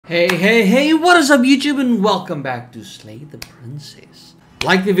Hey, what is up YouTube and welcome back to Slay the Princess.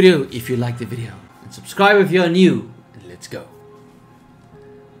 Like the video if you like the video and subscribe if you're new and let's go.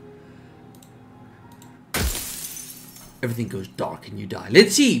 Everything goes dark and you die.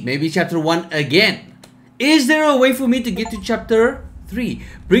 Let's see, maybe chapter 1 again. Is there a way for me to get to chapter 3?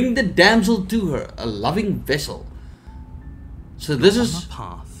 Bring the damsel to her, a loving vessel. So this is a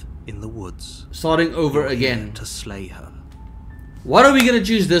path in the woods. Starting over again to slay her. What are we gonna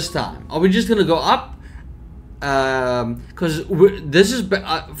choose this time? Are we just gonna go up? Because this is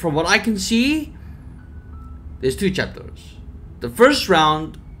from what I can see. There's 2 chapters. The first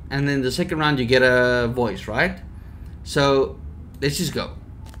round and then the second round you get a voice, right? So let's just go.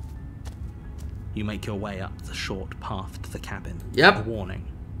 You make your way up the short path to the cabin. Yep. A warning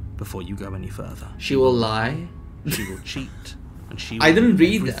before you go any further. She will lie. She will cheat, and she will I didn't do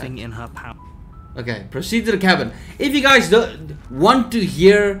read everything that. in her power. Okay, proceed to the cabin. If you guys don't want to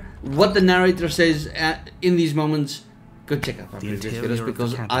hear what the narrator says in these moments, go check out my The previous interior videos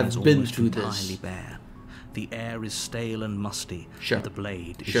because of the cabin I've is been almost through entirely this. bare. The air is stale and musty. Sure. And the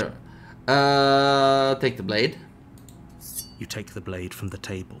blade is Sure. Take the blade. You take the blade from the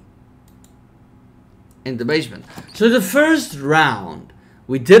table. In the basement. So the first round,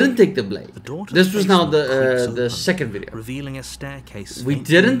 we didn't take the blade. The door to This the was now basement creaks the open, second video. revealing a staircase. We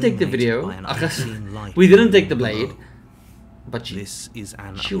faintly didn't take the illuminated video. by an unseen light We didn't take the below. blade. But she This is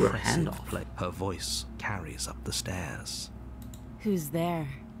an Chew her hand oppressive off. play. Her voice carries up the stairs. Who's there?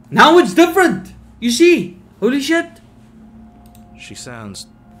 now it's different. You see? Holy shit. She sounds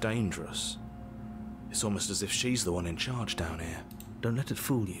dangerous. It's almost as if she's the one in charge down here. Don't let it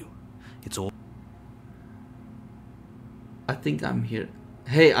fool you. It's all I think I'm here.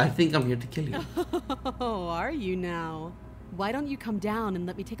 Hey, I think I'm here to kill you. Oh, are you now? Why don't you come down and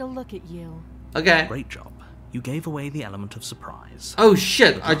let me take a look at you? Okay. great job. You gave away the element of surprise. Oh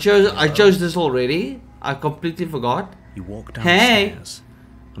shit, I chose this already. I completely forgot. You walk down Hey. the stairs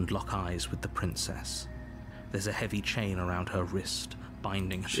and lock eyes with the princess. There's a heavy chain around her wrist,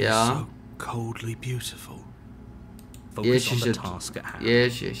 binding her. Yeah. So coldly beautiful. Focus Yes, on she the should. task at hand.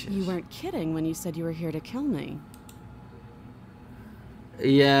 Yes. You weren't kidding when you said you were here to kill me.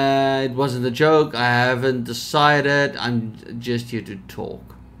 Yeah, it wasn't a joke. I haven't decided. I'm just here to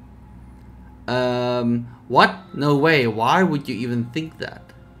talk. What? No way. Why would you even think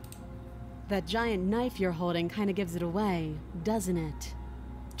that? That giant knife you're holding kind of gives it away, doesn't it?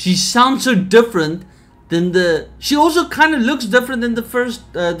 She sounds so different than the... She also kind of looks different than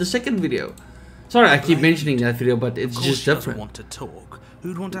the second video. Sorry, I keep mentioning that video, but it's Of course just she doesn't different. want to talk.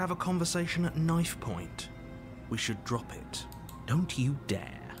 Who'd want to have a conversation at knife point? We should drop it. Don't you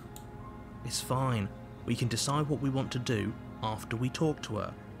dare. It's fine. We can decide what we want to do after we talk to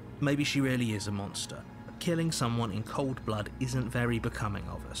her. Maybe she really is a monster. But killing someone in cold blood isn't very becoming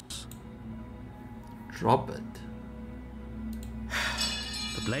of us. Drop it.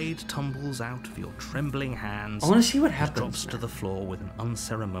 The blade tumbles out of your trembling hands I want to see what and happens. drops to the floor with an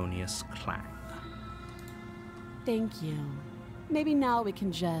unceremonious clang. Thank you. Maybe now we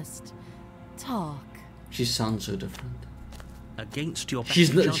can just talk. She sounds so different. Against your better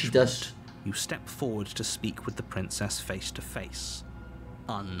She's not- judgment, she does. you step forward to speak with the princess face to face,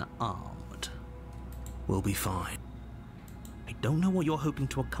 unarmed. We'll be fine. I don't know what you're hoping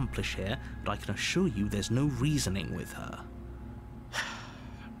to accomplish here, but I can assure you there's no reasoning with her.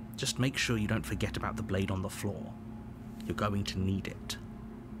 Just make sure you don't forget about the blade on the floor. You're going to need it.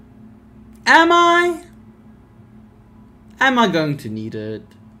 Am I? Am I going to need it?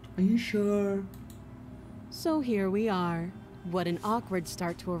 Are you sure? So here we are. What an awkward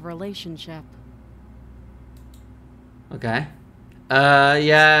start to a relationship. Okay.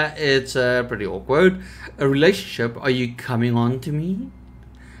 Yeah, it's pretty awkward. A relationship? Are you coming on to me?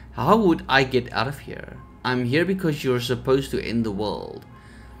 How would I get out of here? I'm here because you're supposed to end the world.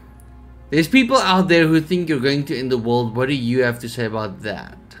 There's people out there who think you're going to end the world. What do you have to say about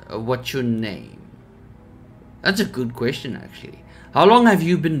that? What's your name? That's a good question, actually. How long have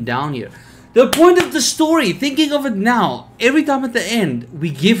you been down here? The point of the story, thinking of it now, every time at the end, we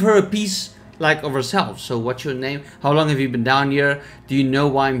give her a piece like of ourselves. So what's your name? How long have you been down here? Do you know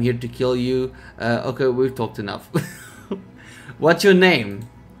why I'm here to kill you? Okay, we've talked enough. What's your name?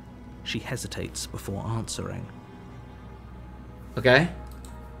 She hesitates before answering. Okay.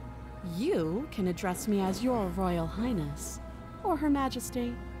 You can address me as Your Royal Highness, or Her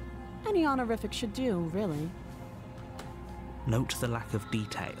Majesty. Any honorific should do, really. Note the lack of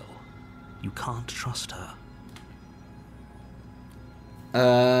detail. You can't trust her.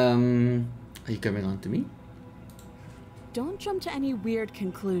 Are you coming on to me? Don't jump to any weird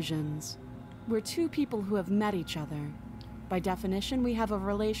conclusions. We're 2 people who have met each other. By definition, we have a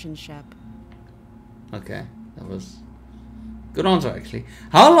relationship. Okay, that was good answer actually.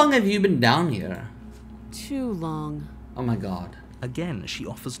 How long have you been down here? Too long. Oh my god. Again, she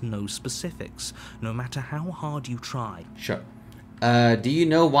offers no specifics, no matter how hard you try. Sure. Do you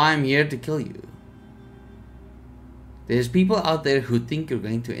know why I'm here to kill you? There's people out there who think you're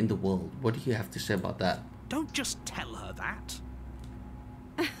going to end the world. What do you have to say about that? Don't just tell her that.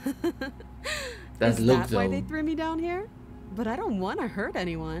 That Is look that why though. they threw me down here? But I don't want to hurt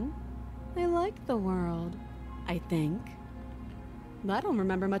anyone. I like the world, I think. I don't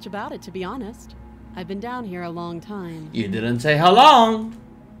remember much about it, to be honest. I've been down here a long time. You didn't say how long.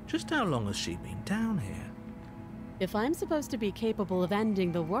 Just how long has she been down here? If I'm supposed to be capable of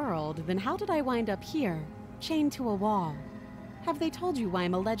ending the world, then how did I wind up here, chained to a wall? Have they told you why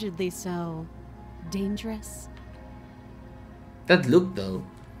I'm allegedly so dangerous? That look though.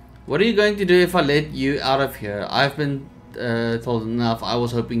 What are you going to do if I let you out of here? I've been told enough. I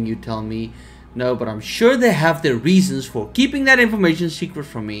was hoping you'd tell me. No, but I'm sure they have their reasons for keeping that information secret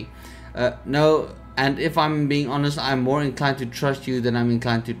from me. No, and if I'm being honest, I'm more inclined to trust you than I'm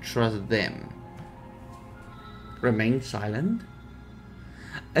inclined to trust them. Remain silent?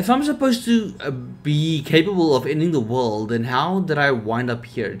 If I'm supposed to be capable of ending the world, then how did I wind up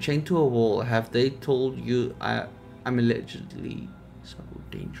here, chained to a wall? Have they told you I'm allegedly so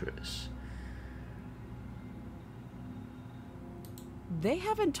dangerous? They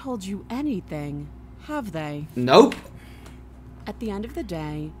haven't told you anything, have they? Nope. At the end of the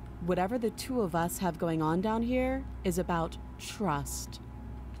day, whatever the two of us have going on down here is about trust.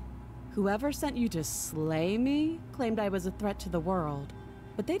 Whoever sent you to slay me claimed I was a threat to the world,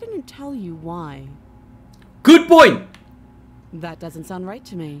 but they didn't tell you why. Good point. That doesn't sound right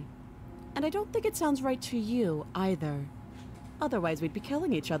to me. And I don't think it sounds right to you either. Otherwise, we'd be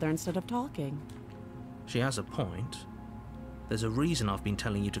killing each other instead of talking. She has a point. There's a reason I've been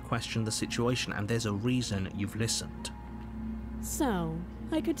telling you to question the situation, and there's a reason you've listened. So,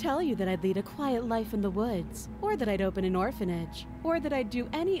 I could tell you that I'd lead a quiet life in the woods, or that I'd open an orphanage, or that I'd do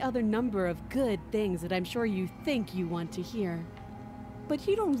any other number of good things that I'm sure you think you want to hear. But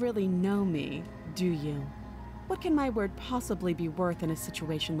you don't really know me, do you? What can my word possibly be worth in a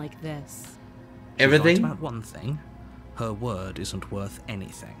situation like this? Everything? She's right about one thing. Her word isn't worth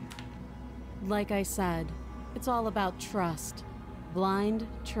anything. Like I said, it's all about trust. Blind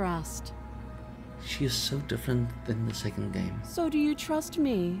trust. She is so different than the second game. So do you trust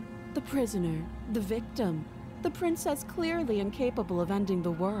me, the prisoner, the victim, the princess clearly incapable of ending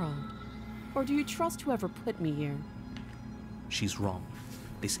the world? Or do you trust whoever put me here? She's wrong.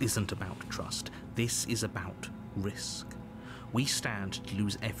 This isn't about trust. This is about risk. We stand to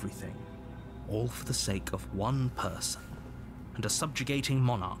lose everything, all for the sake of one person, and a subjugating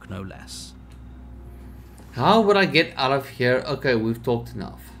monarch no less. How would I get out of here? Okay, we've talked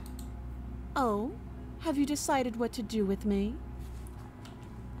enough. Oh? Have you decided what to do with me?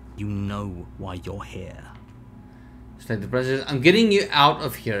 You know why you're here. State the president. I'm getting you out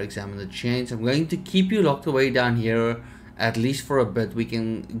of here. Examine the chains. I'm going to keep you locked away down here, at least for a bit. We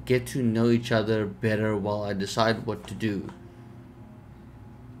can get to know each other better while I decide what to do.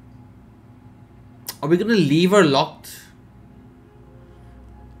 Are we gonna leave her locked?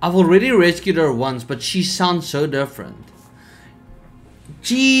 I've already rescued her once, but she sounds so different.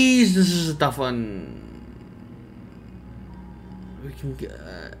 Jeez, this is a tough one. We can,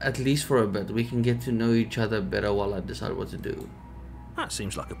 at least for a bit, we can get to know each other better while I decide what to do. That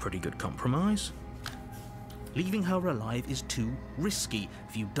seems like a pretty good compromise. Leaving her alive is too risky.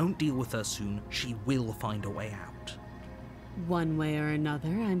 If you don't deal with her soon, she will find a way out. One way or another,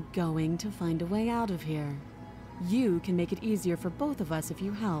 I'm going to find a way out of here. You can make it easier for both of us if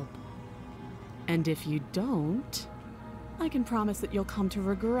you help. And if you don't, I can promise that you'll come to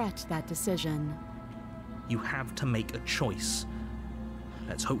regret that decision. You have to make a choice.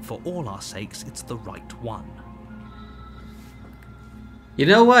 Let's hope for all our sakes it's the right one. You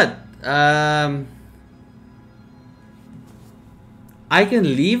know what? I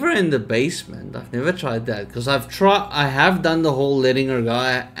can leave her in the basement. I've never tried that because I have done the whole letting her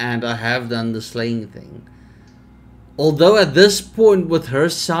go and I have done the slaying thing. Although at this point with her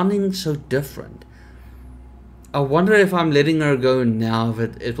sounding so different, I wonder if I'm letting her go now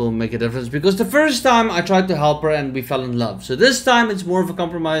if it will make a difference, because the first time I tried to help her and we fell in love. So this time it's more of a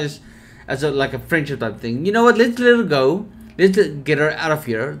compromise as like a friendship type thing. You know what? Let's let her go. Let's get her out of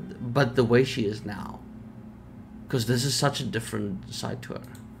here, but the way she is now. Because this is such a different side to her.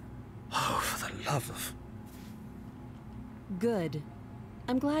 Oh, for the love of... Good.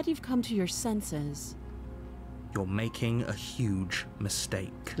 I'm glad you've come to your senses. You're making a huge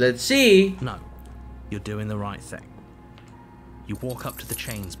mistake. Let's see. No, you're doing the right thing. You walk up to the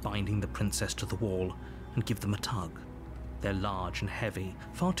chains binding the princess to the wall and give them a tug. They're large and heavy,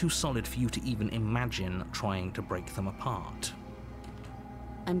 far too solid for you to even imagine trying to break them apart.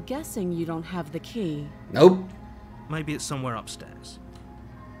 I'm guessing you don't have the key. Nope. Maybe it's somewhere upstairs.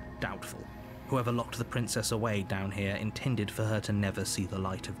 Doubtful. Whoever locked the princess away down here intended for her to never see the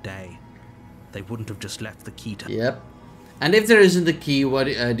light of day. They wouldn't have just left the key to... Yep. And if there isn't the key, what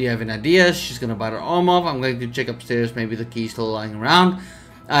do you have any ideas? She's gonna bite her arm off. I'm going to check upstairs. Maybe the key's still lying around.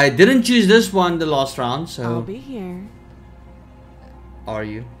 I didn't choose this one the last round, so... I'll be here. Are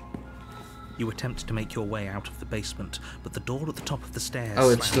you? You attempt to make your way out of the basement, but the door at the top of the stairs...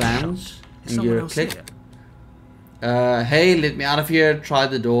 Oh, it slams slams. shut. Is And someone you're else click. here? Hey, let me out of here. Try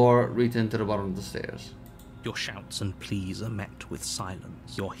the door. Return to the bottom of the stairs. Your shouts and pleas are met with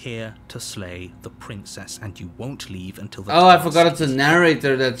silence. You're here to slay the princess, and you won't leave until the... Oh, I task forgot it's a is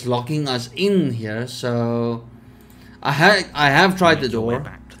narrator that's locking us in here, so... I have tried the Make your way door.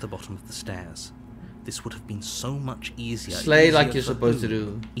 back to the bottom of the stairs. This would have been so much easier. Slay like Easier you're for supposed to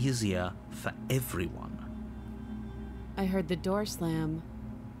who? do. Easier for everyone. I heard the door slam.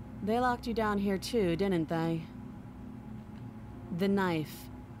 They locked you down here too, didn't they? The knife.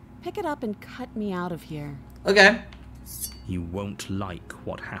 Pick it up and cut me out of here. Okay. You won't like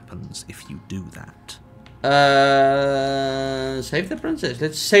what happens if you do that. Save the princess.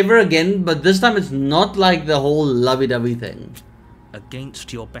 Let's save her again, but this time it's not like the whole lovey-dovey thing.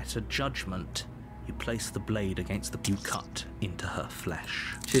 Against your better judgment, you place the blade against the... You cut into her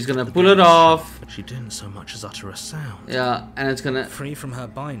flesh. She's gonna pull it off. She didn't so much as utter a sound. Yeah, and it's gonna... Free from her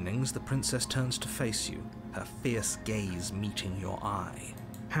bindings, the princess turns to face you, her fierce gaze meeting your eye.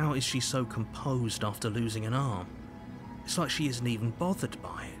 How is she so composed after losing an arm? It's like she isn't even bothered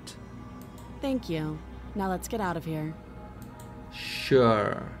by it. Thank you. Now let's get out of here.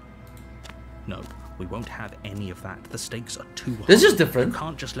 Sure. No, we won't have any of that. The stakes are too high. This is different. You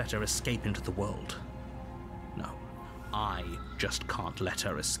can't just let her escape into the world. No, I just can't let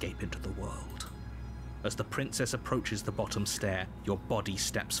her escape into the world. As the princess approaches the bottom stair, your body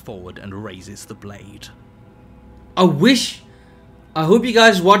steps forward and raises the blade. I hope you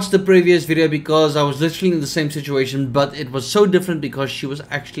guys watched the previous video because I was literally in the same situation, but it was so different because she was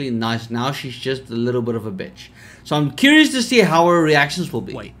actually nice. Now she's just a little bit of a bitch. So I'm curious to see how her reactions will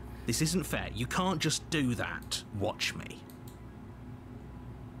be. Wait, this isn't fair. You can't just do that. Watch me.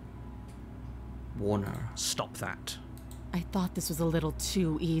 Warner. Stop that. I thought this was a little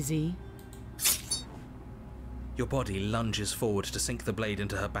too easy. Your body lunges forward to sink the blade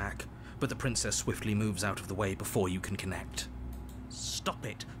into her back, but the princess swiftly moves out of the way before you can connect. Stop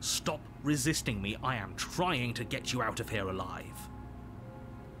it. Stop resisting me. I am trying to get you out of here alive.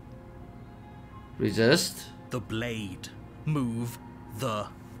 Resist. The blade. Move the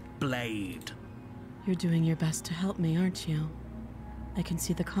blade. You're doing your best to help me, aren't you? I can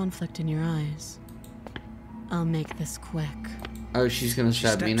see the conflict in your eyes. I'll make this quick. Oh, she's gonna She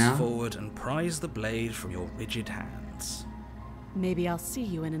stab me steps now? forward and pries the blade from your rigid hands. Maybe I'll see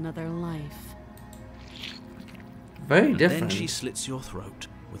you in another life. Very And different. then she slits your throat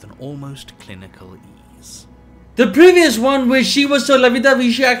with an almost clinical ease. The previous one where she was so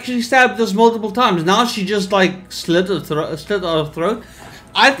lovey-dovey, she actually stabbed us multiple times. Now she just like slit our throat.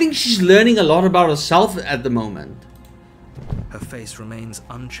 I think she's learning a lot about herself at the moment. Her face remains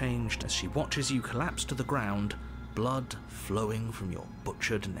unchanged as she watches you collapse to the ground, blood flowing from your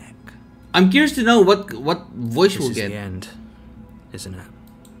butchered neck. I'm curious to know what voice This we'll is get. the end, isn't it?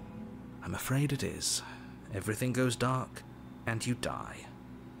 I'm afraid it is. Everything goes dark, and you die.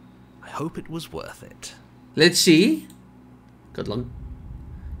 I hope it was worth it. Let's see. Good luck.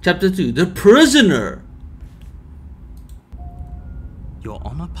 Chapter 2. The Prisoner. You're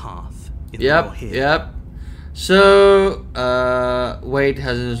on a path in Yep, your here. yep. So, wait,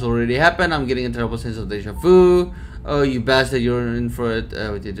 hasn't this already happened? I'm getting a terrible sense of deja vu. Oh, you bastard, you're in for it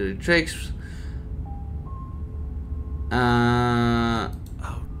with your dirty tricks.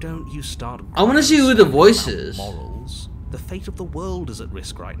 Oh, don't you start... I wanna see who the groundswelling voice about is. Morals. The fate of the world is at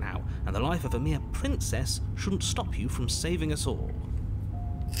risk right now, and the life of a mere princess shouldn't stop you from saving us all.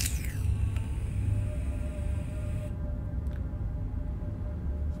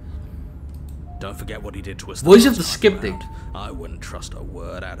 Don't forget what he did to us. Voice of last the time skeptic. around. I wouldn't trust a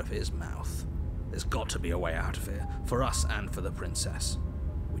word out of his mouth. There's got to be a way out of here, for us and for the princess.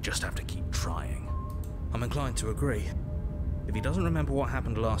 We just have to keep trying. I'm inclined to agree. If he doesn't remember what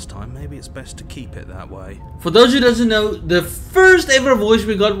happened last time, maybe it's best to keep it that way. For those who doesn't know, the first ever voice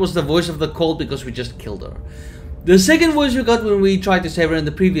we got was the voice of the Colt because we just killed her. The second voice we got when we tried to save her in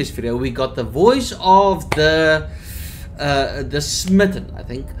the previous video, we got the voice of the Smitten, I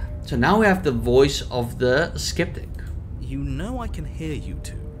think. So now we have the voice of the Skeptic. You know I can hear you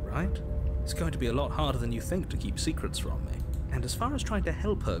two, right? It's going to be a lot harder than you think to keep secrets from me. And as far as trying to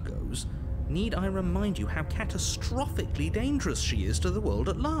help her goes, need I remind you how catastrophically dangerous she is to the world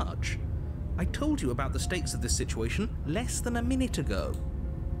at large? I told you about the stakes of this situation less than a minute ago.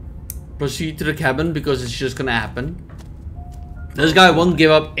 Proceed to the cabin because it's just gonna happen. This guy won't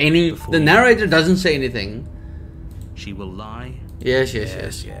give up any... The narrator doesn't say anything. She will lie. Yes.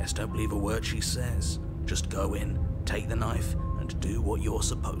 Yes, don't believe a word she says. Just go in, take the knife, and do what you're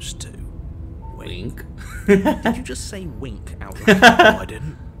supposed to. Wink. Did you just say wink out loud? No, I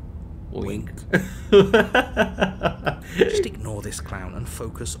didn't. Wink. Just ignore this clown and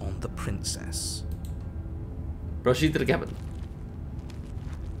focus on the princess. Proceed to the cabin.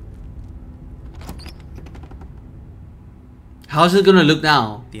 How's it gonna look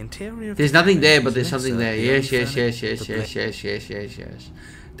now? The interior of There's the nothing cabin there, is but there's something there. lesser, Yes. the blade.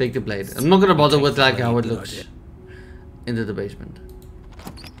 Take the blade. I'm not gonna bother Take with the like blade, how it good looks idea. into the basement.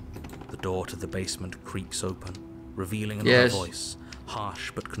 The door to the basement creaks open, revealing another Yes. voice,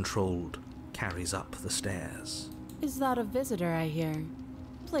 harsh but controlled, carries up the stairs. Is that a visitor I hear?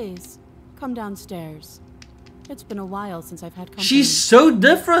 Please, come downstairs. It's been a while since I've had company. She's so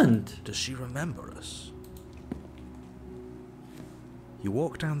different. Does she remember us? You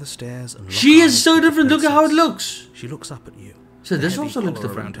walk down the stairs and lock She is eyes so with the different. Look at how it princess. looks. She looks up at you. So The this heavy also looks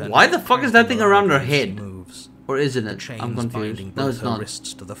collar around different. her Why neck the fuck is that thing cracking around her loud as she head? moves. Or isn't The it? chains I'm binding confused. No, both it's her not.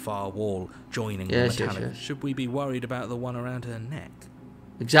 wrists to the far wall, joining Yes, the yes, metallic. yes. Should we be worried about the one around her neck?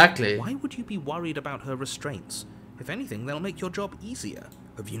 Exactly. Why would you be worried about her restraints? If anything, they'll make your job easier.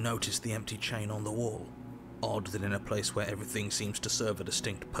 Have you noticed the empty chain on the wall? Odd that in a place where everything seems to serve a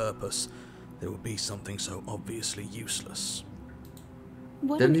distinct purpose, there would be something so obviously useless.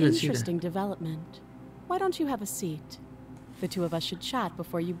 What Didn't an even see that. interesting development. Why don't you have a seat? The two of us should chat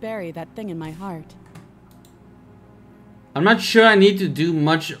before you bury that thing in my heart. I'm not sure I need to do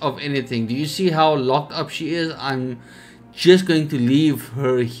much of anything. Do you see how locked up she is? I'm just going to leave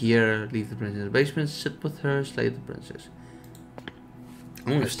her here. Leave the princess in the basement. Sit with her. Slay the princess.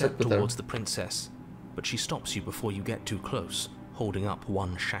 I'm You gonna sit step with her. towards the princess, but she stops you before you get too close, holding up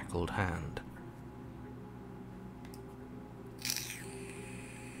one shackled hand.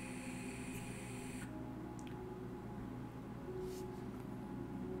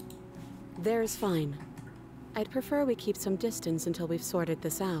 There's fine. I'd prefer we keep some distance until we've sorted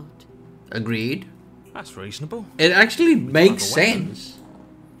this out. Agreed. That's reasonable. It actually makes have a weapon. sense.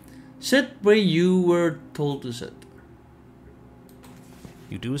 Sit where you were told to sit.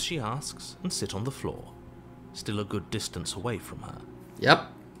 You do as she asks and sit on the floor, still a good distance away from her. Yep.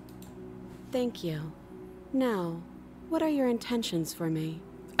 Thank you. Now, what are your intentions for me?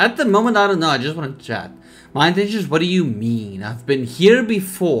 At the moment, I don't know. I just want to chat. My intention is, what do you mean? I've been here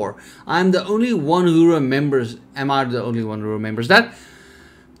before. I'm the only one who remembers. Am I the only one who remembers that?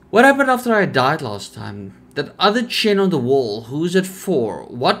 What happened after I died last time? That other chain on the wall. Who's it for?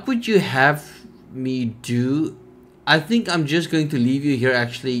 What would you have me do? I think I'm just going to leave you here.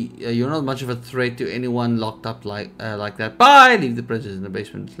 Actually, you're not much of a threat to anyone locked up like that. Bye. Leave the princess in the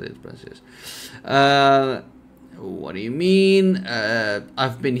basement. Slay the princess. What do you mean?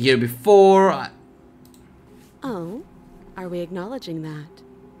 I've been here before. Oh, are we acknowledging that?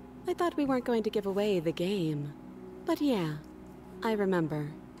 I thought we weren't going to give away the game. But yeah, I remember.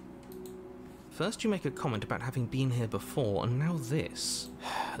 First you make a comment about having been here before, and now this.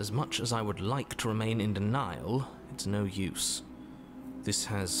 As much as I would like to remain in denial, it's no use. This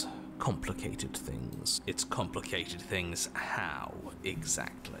has complicated things. It's complicated things how,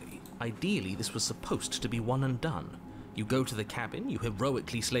 exactly? Ideally, this was supposed to be one and done. You go to the cabin, you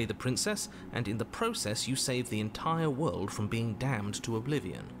heroically slay the princess, and in the process you save the entire world from being damned to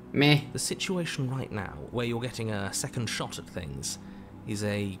oblivion. Meh. The situation right now, where you're getting a second shot at things, is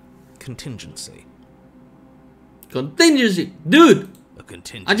a contingency. Contingency. Dude, A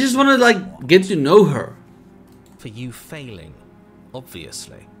contingency. I just want to like get to know her. For you failing,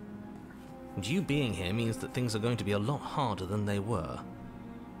 obviously. And you being here means that things are going to be a lot harder than they were.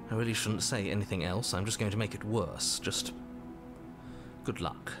 I really shouldn't say anything else, I'm just going to make it worse. Just good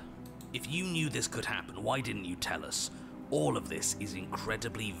luck. If you knew this could happen, why didn't you tell us? All of this is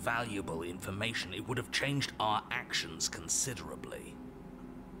incredibly valuable information. It would have changed our actions considerably.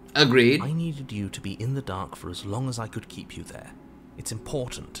 Agreed. I needed you to be in the dark for as long as I could keep you there. It's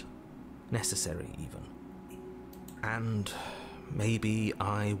important. Necessary, even. And maybe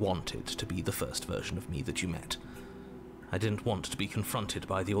I wanted to be the first version of me that you met. I didn't want to be confronted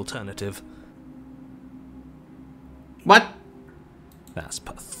by the alternative. What? That's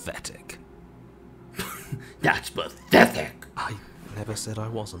pathetic. That's pathetic. I never said I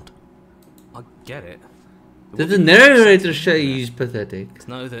wasn't. I get it. Did the narrator say he's pathetic?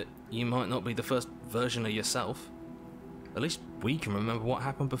 Know that you might not be the first version of yourself. At least we can remember what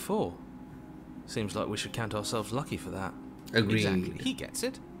happened before. Seems like we should count ourselves lucky for that. Agreed. Exactly. He gets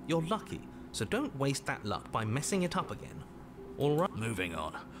it. You're lucky. So don't waste that luck by messing it up again. Alright? Moving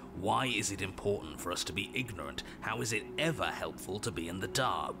on. Why is it important for us to be ignorant? How is it ever helpful to be in the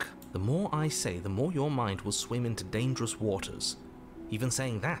dark? The more I say, the more your mind will swim into dangerous waters. Even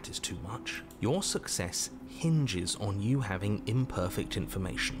saying that is too much. Your success hinges on you having imperfect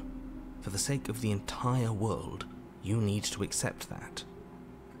information. For the sake of the entire world, you need to accept that.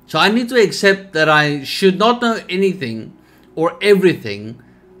 So I need to accept that I should not know anything or everything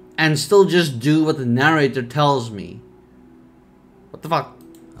and still just do what the narrator tells me. What the fuck?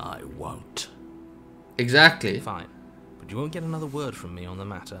 I won't. Exactly. Fine. But you won't get another word from me on the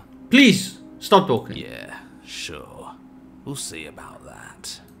matter. Please, stop talking. Yeah, sure. We'll see about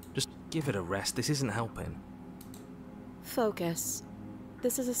that. Just give it a rest. This isn't helping. Focus.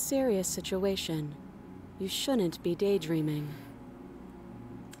 This is a serious situation. You shouldn't be daydreaming.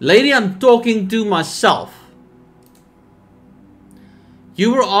 Lady, I'm talking to myself.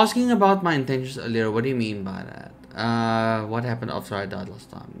 You were asking about my intentions earlier. What do you mean by that? What happened after I died last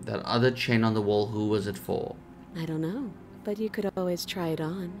time? That other chain on the wall, who was it for? I don't know, but you could always try it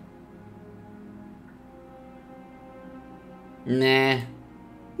on. Nah.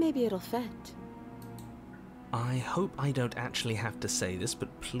 Maybe it'll fit. I hope I don't actually have to say this,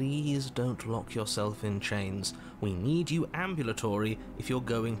 but please don't lock yourself in chains. We need you ambulatory if you're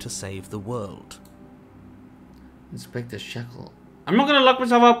going to save the world. Inspector Shackle. I'm not gonna lock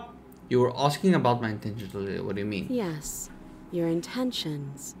myself up. You were asking about my intentions earlier. What do you mean? Yes, your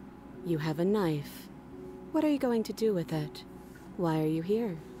intentions. You have a knife. What are you going to do with it? Why are you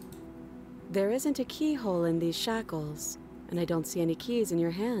here? There isn't a keyhole in these shackles, and I don't see any keys in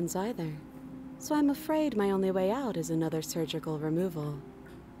your hands either. So I'm afraid my only way out is another surgical removal.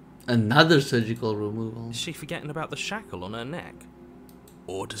 Another surgical removal. Is she forgetting about the shackle on her neck?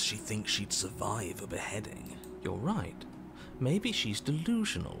 Or does she think she'd survive a beheading? You're right. Maybe she's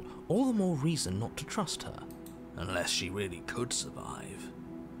delusional. All the more reason not to trust her. Unless she really could survive.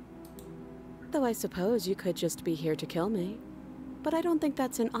 Though I suppose you could just be here to kill me. But I don't think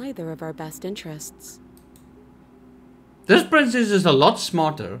that's in either of our best interests. This princess is a lot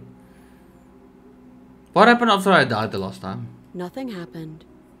smarter. What happened after I died the last time? Nothing happened.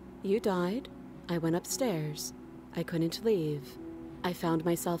 You died. I went upstairs. I couldn't leave. I found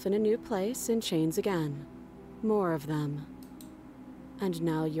myself in a new place in chains again. More of them. And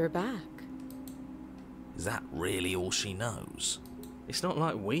now you're back. Is that really all she knows? It's not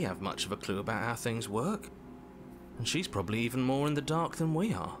like we have much of a clue about how things work. And she's probably even more in the dark than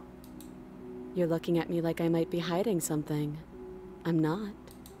we are. You're looking at me like I might be hiding something. I'm not.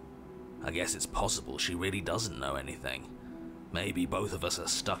 I guess it's possible she really doesn't know anything. Maybe both of us are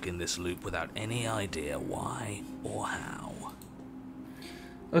stuck in this loop without any idea why or how.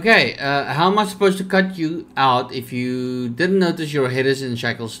 Okay, how am I supposed to cut you out if you didn't notice your head is in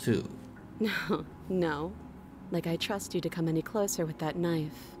shackles too? No. Like I trust you to come any closer with that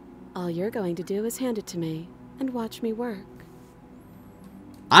knife. All you're going to do is hand it to me and watch me work.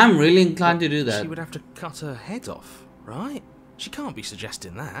 I'm really inclined to do that. She would have to cut her head off, right? She can't be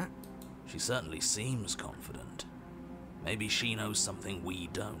suggesting that. She certainly seems confident. Maybe she knows something we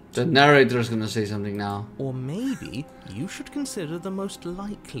don't. The narrator is gonna say something now. Or maybe you should consider the most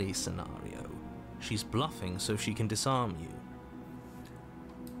likely scenario. She's bluffing so she can disarm you.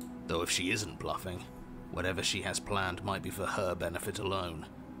 Though if she isn't bluffing, whatever she has planned might be for her benefit alone.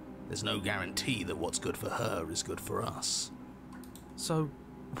 There's no guarantee that what's good for her is good for us. So,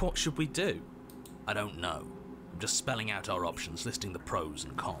 what should we do? I don't know. I'm just spelling out our options, listing the pros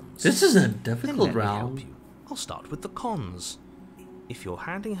and cons. This is a Then difficult let me help round. you. I'll start with the cons. If you're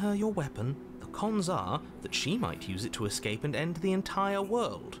handing her your weapon, the cons are that she might use it to escape and end the entire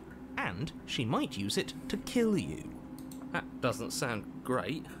world. And she might use it to kill you. That doesn't sound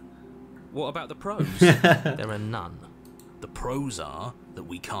great. What about the pros? There are none. The pros are that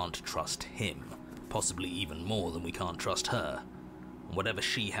we can't trust him, possibly even more than we can't trust her. And whatever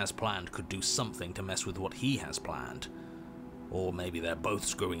she has planned could do something to mess with what he has planned. Or maybe they're both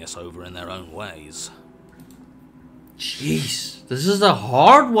screwing us over in their own ways. Jeez, this is a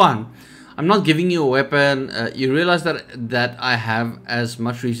hard one. I'm not giving you a weapon. You realize that I have as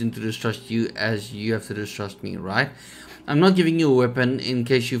much reason to distrust you as you have to distrust me, right? I'm not giving you a weapon in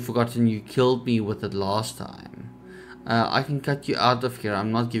case you've forgotten you killed me with it last time. I can cut you out of here.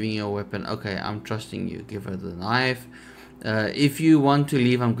 I'm not giving you a weapon. Okay, I'm trusting you. Give her the knife. If you want to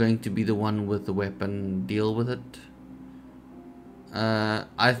leave, I'm going to be the one with the weapon. Deal with it.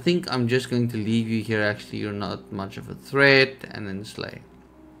 I think I'm just going to leave you here. Actually, you're not much of a threat, and then slay.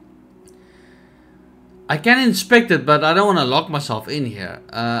 I can inspect it, but I don't want to lock myself in here.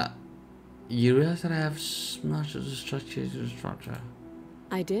 You realize that I have much of the structure.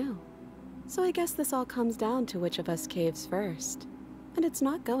 I do. So I guess this all comes down to which of us caves first. And it's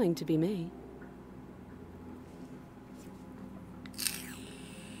not going to be me.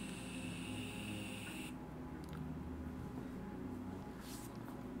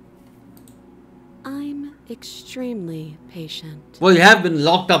 I'm extremely patient. Well, you have been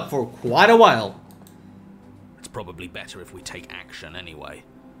locked up for quite a while. It's probably better if we take action anyway.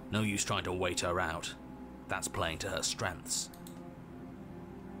 No use trying to wait her out. That's playing to her strengths.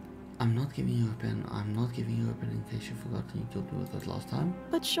 I'm not giving you a pen. I'm not giving you a pen in case you forgot you killed me with it last time.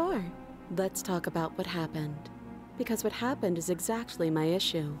 But sure, let's talk about what happened. Because what happened is exactly my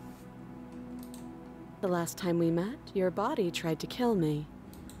issue. The last time we met, your body tried to kill me.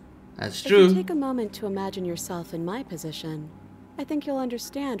 That's If true. you take a moment to imagine yourself in my position, I think you'll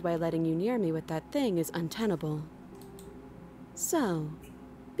understand why letting you near me with that thing is untenable. So,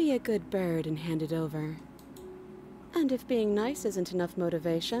 be a good bird and hand it over. And if being nice isn't enough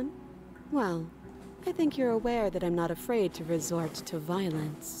motivation, well, I think you're aware that I'm not afraid to resort to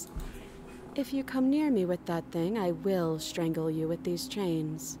violence. If you come near me with that thing, I will strangle you with these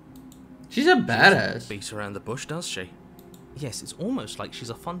chains. She's a badass. Beat around the bush, does she? Yes, it's almost like she's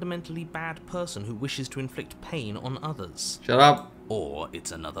a fundamentally bad person who wishes to inflict pain on others. Shut up. Or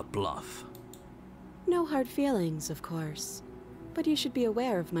it's another bluff. No hard feelings, of course. But you should be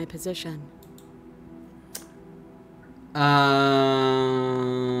aware of my position.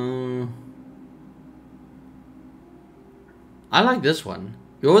 I like this one.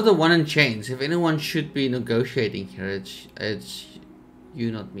 You're the one in chains. If anyone should be negotiating here, it's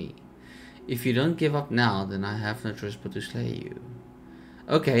you, not me. If you don't give up now, then I have no choice but to slay you.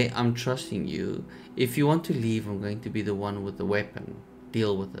 Okay, I'm trusting you. If you want to leave, I'm going to be the one with the weapon.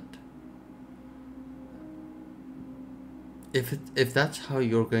 Deal with it. If that's how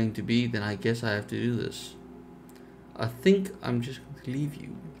you're going to be, then I guess I have to do this. I think I'm just going to leave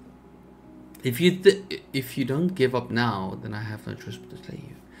you. If you don't give up now, then I have no choice but to slay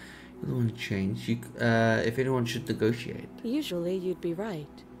you. You don't want to change. If anyone should negotiate. Usually you'd be right.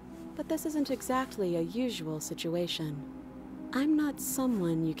 But this isn't exactly a usual situation. I'm not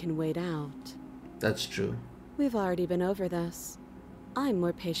someone you can wait out. That's true. We've already been over this. I'm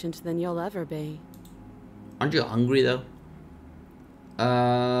more patient than you'll ever be. Aren't you hungry though?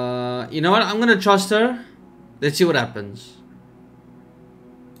 You know what? I'm gonna trust her. Let's see what happens.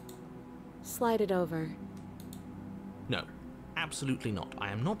 Slide it over. No, absolutely not.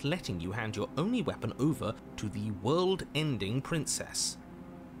 I am not letting you hand your only weapon over to the world-ending princess.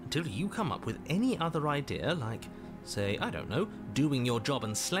 Until you come up with any other idea, like, say, I don't know, doing your job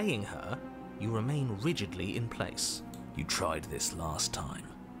and slaying her, you remain rigidly in place. You tried this last time.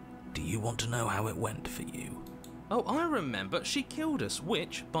 Do you want to know how it went for you? Oh, I remember. She killed us,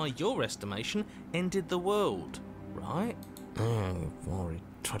 which, by your estimation, ended the world, right? Oh, you've already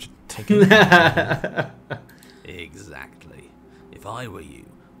tried to take it. Exactly. If I were you,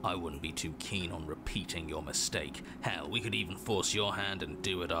 I wouldn't be too keen on repeating your mistake. Hell, we could even force your hand and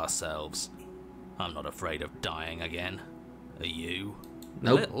do it ourselves. I'm not afraid of dying again. Are you?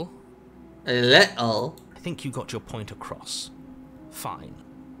 Nope. A little. A little. I think you got your point across. Fine.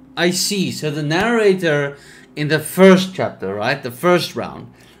 I see. So the narrator in the first chapter, right, the first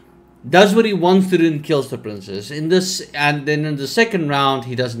round, does what he wants to do and kills the princess. In this, and then in the second round,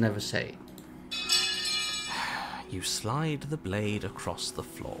 he doesn't ever say. You slide the blade across the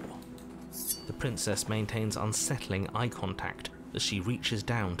floor. The princess maintains unsettling eye contact as she reaches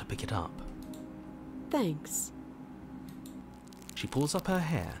down to pick it up. Thanks. She pulls up her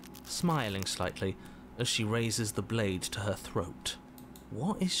hair, smiling slightly as she raises the blade to her throat.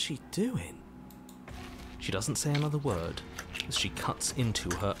 What is she doing? She doesn't say another word as she cuts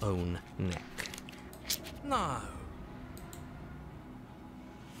into her own neck. No.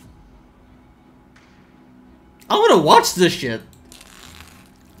 I want to watch this shit.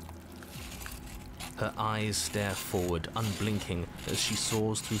 Her eyes stare forward, unblinking, as she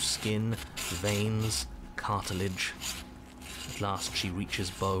saws through skin, veins, cartilage. At last she reaches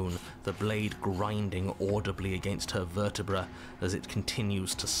bone, the blade grinding audibly against her vertebra as it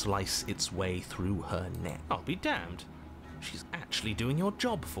continues to slice its way through her neck. I'll be damned. She's actually doing your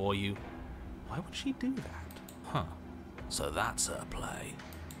job for you. Why would she do that? Huh. So that's her play.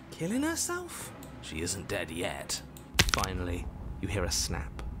 Killing herself? She isn't dead yet. Finally, you hear a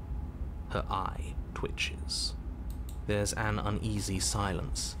snap. Her eye twitches. There's an uneasy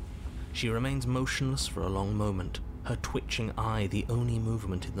silence. She remains motionless for a long moment, her twitching eye the only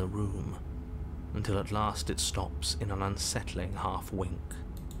movement in the room, until at last it stops in an unsettling half-wink.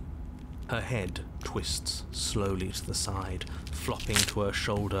 Her head twists slowly to the side, flopping to her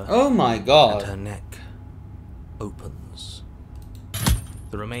shoulder, Oh my and god. her neck opens.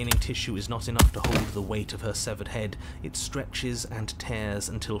 The remaining tissue is not enough to hold the weight of her severed head. It stretches and tears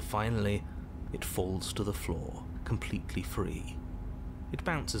until finally it falls to the floor, completely free. It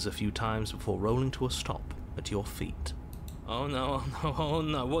bounces a few times before rolling to a stop at your feet. Oh no, oh no, oh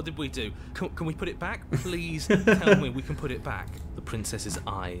no, what did we do? Can we put it back? Please tell me we can put it back. The princess's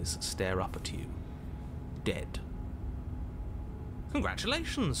eyes stare up at you. Dead.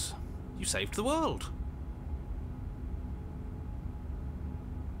 Congratulations! You saved the world.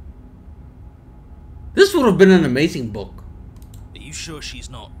 This would have been an amazing book. Are you sure she's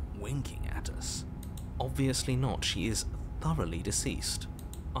not winking at us? Obviously not. She is thoroughly deceased.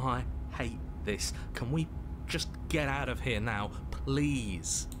 I hate this. Can we just get out of here now,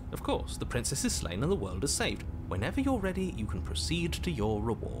 please? Of course, the princess is slain and the world is saved. Whenever you're ready, you can proceed to your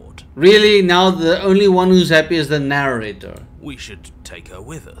reward. Really, now the only one who's happy is the narrator. We should take her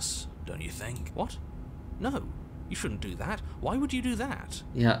with us, don't you think? What? No, you shouldn't do that. Why would you do that?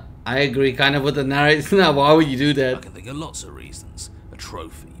 Yeah, I agree kind of with the narrator. Now, why would you do I that? can think of lots of reasons. A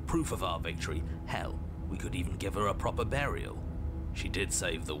trophy, proof of our victory. Hell, we could even give her a proper burial. She did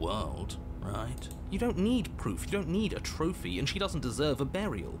save the world, right? You don't need proof, you don't need a trophy, and she doesn't deserve a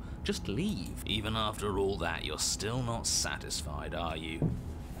burial. Just leave. Even after all that, you're still not satisfied, are you?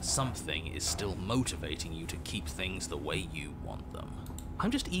 Something is still motivating you to keep things the way you want them.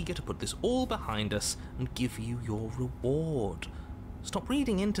 I'm just eager to put this all behind us and give you your reward. Stop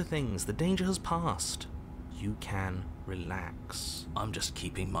reading into things, the danger has passed. You can relax. I'm just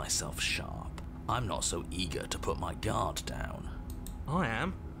keeping myself sharp. I'm not so eager to put my guard down. I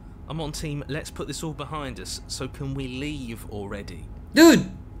am. I'm on team, let's put this all behind us, so can we leave already?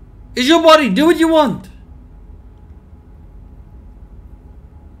 Dude, it's your body. Do what you want.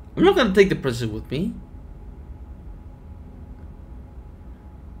 I'm not gonna take the princess with me.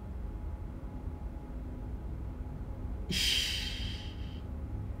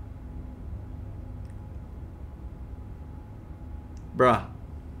 Bruh.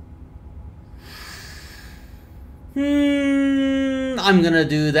 I'm gonna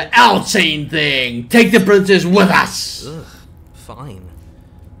do the outsane thing. Take the princess with us. Ugh, fine.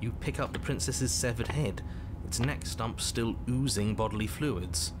 You pick up the princess's severed head, its neck stump still oozing bodily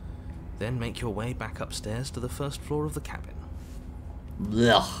fluids. Then make your way back upstairs to the first floor of the cabin.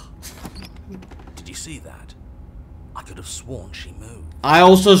 Ugh. Did you see that? I could have sworn she moved. I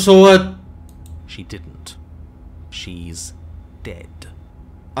also saw it. She didn't. She's dead.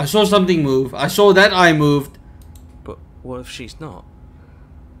 I saw something move. I saw that eye moved. But what if she's not?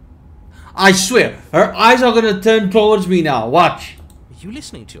 I swear, her eyes are gonna turn towards me now. Watch. Are you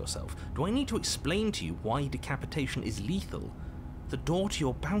listening to yourself? Do I need to explain to you why decapitation is lethal? The door to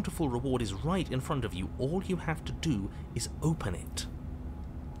your bountiful reward is right in front of you. All you have to do is open it.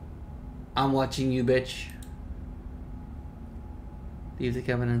 I'm watching you, bitch. Leave the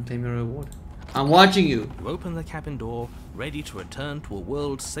cabin and claim your reward. I'm watching you. You open the cabin door, ready to return to a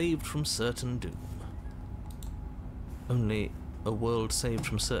world saved from certain doom. Only a world saved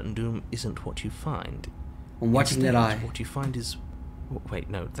from certain doom isn't what you find. I'm watching that Instead, eye. What you find is... Wait,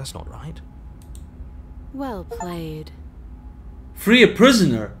 no, that's not right. Well played. Free a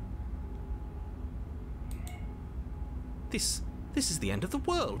prisoner. This is the end of the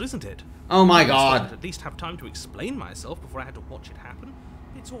world, isn't it? Oh my I thought I'd god. at least have time to explain myself before I had to watch it happen.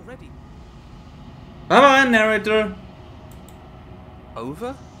 It's already Bye bye, narrator.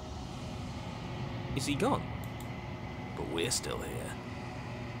 over? Is he gone? But we're still here.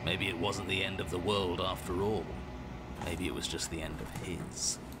 Maybe it wasn't the end of the world after all. Maybe it was just the end of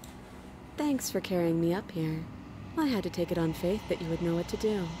his. Thanks for carrying me up here. I had to take it on faith that you would know what to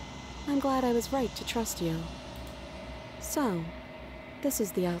do. I'm glad I was right to trust you. So, this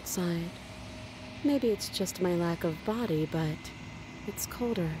is the outside. Maybe it's just my lack of body, but it's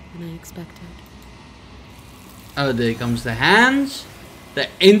colder than I expected. Oh, there comes the hands. The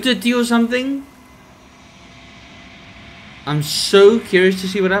entity or something. I'm so curious to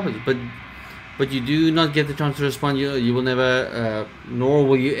see what happens, but you do not get the chance to respond. You will never, nor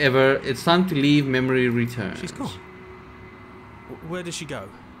will you ever. It's time to leave. Memory returns. She's gone. Where did she go?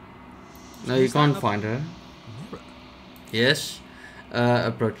 No, you can't find her. Yes.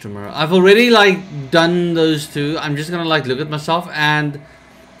 Approach the mirror. I've already done those two. I'm just gonna look at myself, and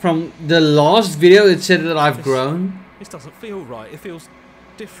from the last video it said that I've grown. This doesn't feel right. It feels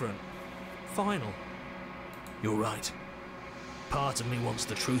different. Final. You're right. Part of me wants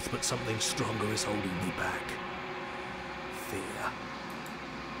the truth, but something stronger is holding me back. fear.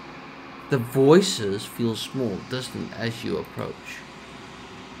 The voices feel small, distant as you approach.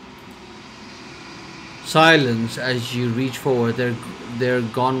 Silence as you reach forward. They're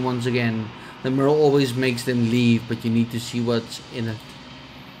gone once again. The mirror always makes them leave, but you need to see what's in it.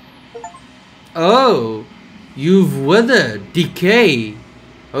 Oh, you've withered. Decay.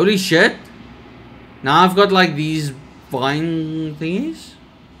 Holy shit. Now I've got like these vine thingies.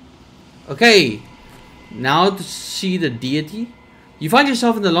 Okay. Now to see the deity. You find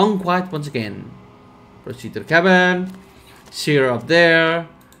yourself in the long quiet once again. Proceed to the cabin. See her up there.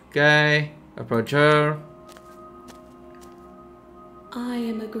 Okay. Approach her. I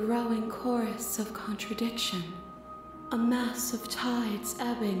am a growing chorus of contradiction. A mass of tides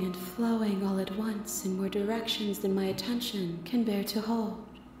ebbing and flowing all at once in more directions than my attention can bear to hold.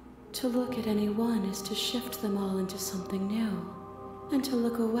 To look at any one is to shift them all into something new, and to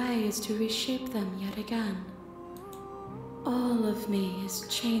look away is to reshape them yet again. All of me is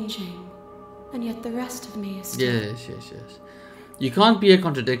changing, and yet the rest of me is still... Yes. You can't be a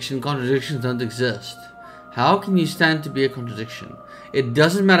contradiction. Contradictions don't exist. How can you stand to be a contradiction? It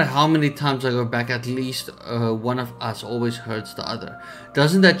doesn't matter how many times I go back, at least one of us always hurts the other.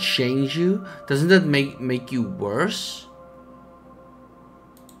 Doesn't that change you? Doesn't that make you worse?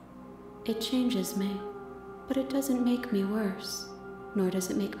 It changes me, but it doesn't make me worse, nor does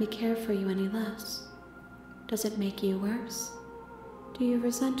it make me care for you any less. Does it make you worse? Do you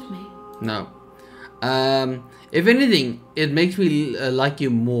resent me? No. If anything, it makes me like you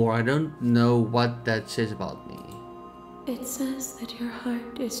more. I don't know what that says about me. It says that your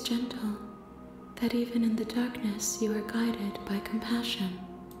heart is gentle, that even in the darkness you are guided by compassion.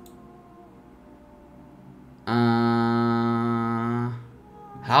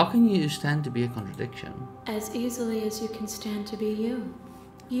 How can you stand to be a contradiction? As easily as you can stand to be you.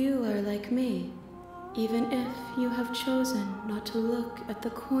 You are like me, even if you have chosen not to look at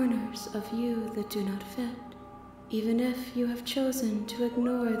the corners of you that do not fit. Even if you have chosen to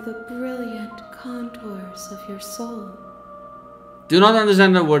ignore the brilliant contours of your soul. Do not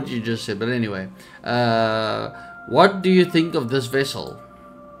understand the word you just said, but anyway. What do you think of this vessel?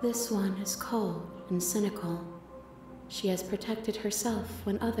 This one is cold and cynical. She has protected herself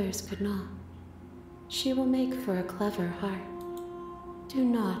when others could not. She will make for a clever heart. Do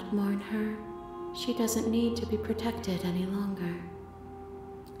not mourn her. She doesn't need to be protected any longer.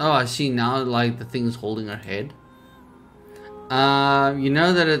 Oh, I see now, like the thing's holding her head. You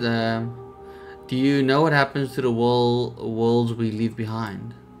know that it, do you know what happens to the worlds we leave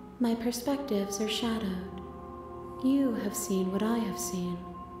behind? My perspectives are shadowed. You have seen what I have seen,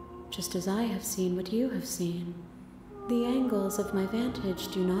 just as I have seen what you have seen. The angles of my vantage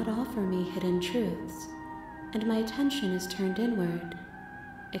do not offer me hidden truths, and my attention is turned inward,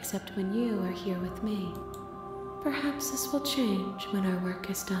 except when you are here with me. Perhaps this will change when our work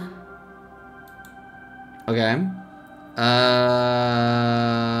is done. Okay.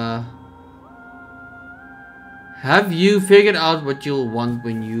 Have you figured out what you'll want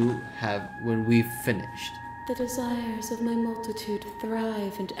when we've finished? The desires of my multitude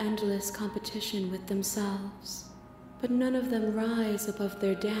thrive in endless competition with themselves, but none of them rise above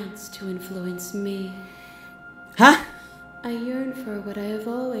their dance to influence me. Huh? I yearn for what I have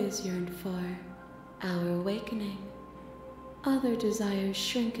always yearned for, our awakening. Other desires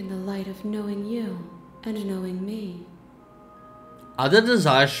shrink in the light of knowing you and knowing me. Other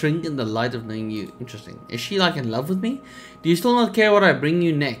desires shrink in the light of knowing you. Interesting. Is she like in love with me? Do you still not care what I bring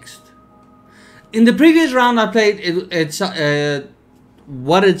you next? In the previous round I played,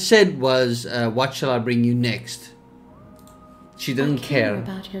 what it said was, what shall I bring you next? She didn't care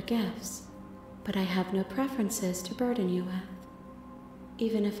about your gifts, but I have no preferences to burden you with.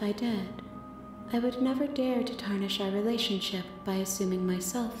 Even if I did, I would never dare to tarnish our relationship by assuming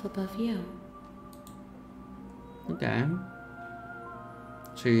myself above you. Okay.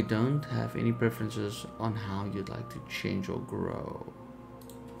 So you don't have any preferences on how you'd like to change or grow.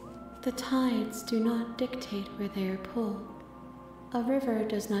 The tides do not dictate where they are pulled. A river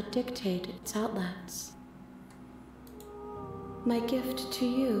does not dictate its outlets. My gift to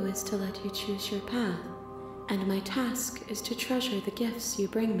you is to let you choose your path, and my task is to treasure the gifts you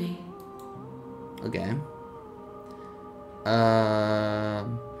bring me. Okay.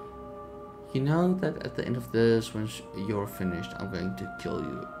 You know that at the end of this, when you're finished, I'm going to kill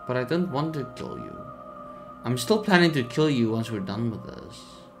you. But I don't want to kill you. I'm still planning to kill you once we're done with this.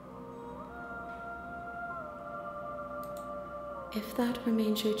 If that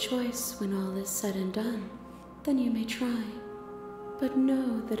remains your choice when all is said and done, then you may try. But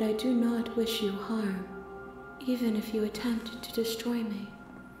know that I do not wish you harm, even if you attempt to destroy me.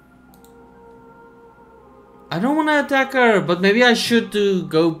 I don't want to attack her, but maybe I should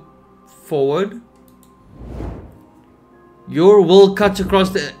go forward. Your will cuts across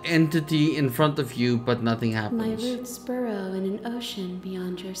the entity in front of you, but nothing happens. My roots burrow in an ocean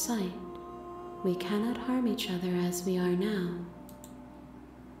beyond your sight. We cannot harm each other as we are now.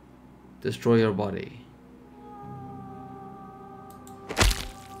 Destroy your body.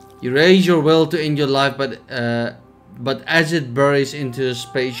 You raise your will to end your life, but as it buries into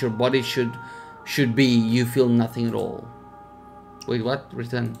space your body should be, you feel nothing at all. Wait, what?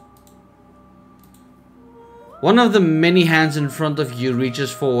 Return. One of the many hands in front of you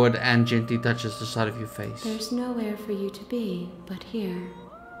reaches forward and gently touches the side of your face. There's nowhere for you to be but here.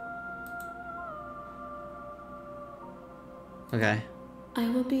 Okay. I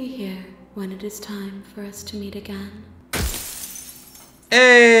will be here when it is time for us to meet again.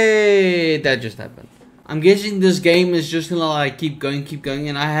 Hey, that just happened. I'm guessing this game is just gonna like keep going,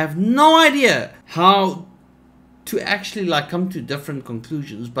 and I have no idea how to actually like come to different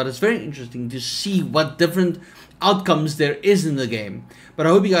conclusions, but it's very interesting to see what different outcomes there is in the game. But I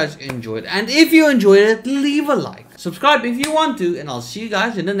hope you guys enjoyed, and if you enjoyed it, leave a like, subscribe if you want to, and I'll see you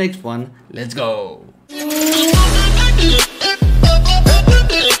guys in the next one. Let's go.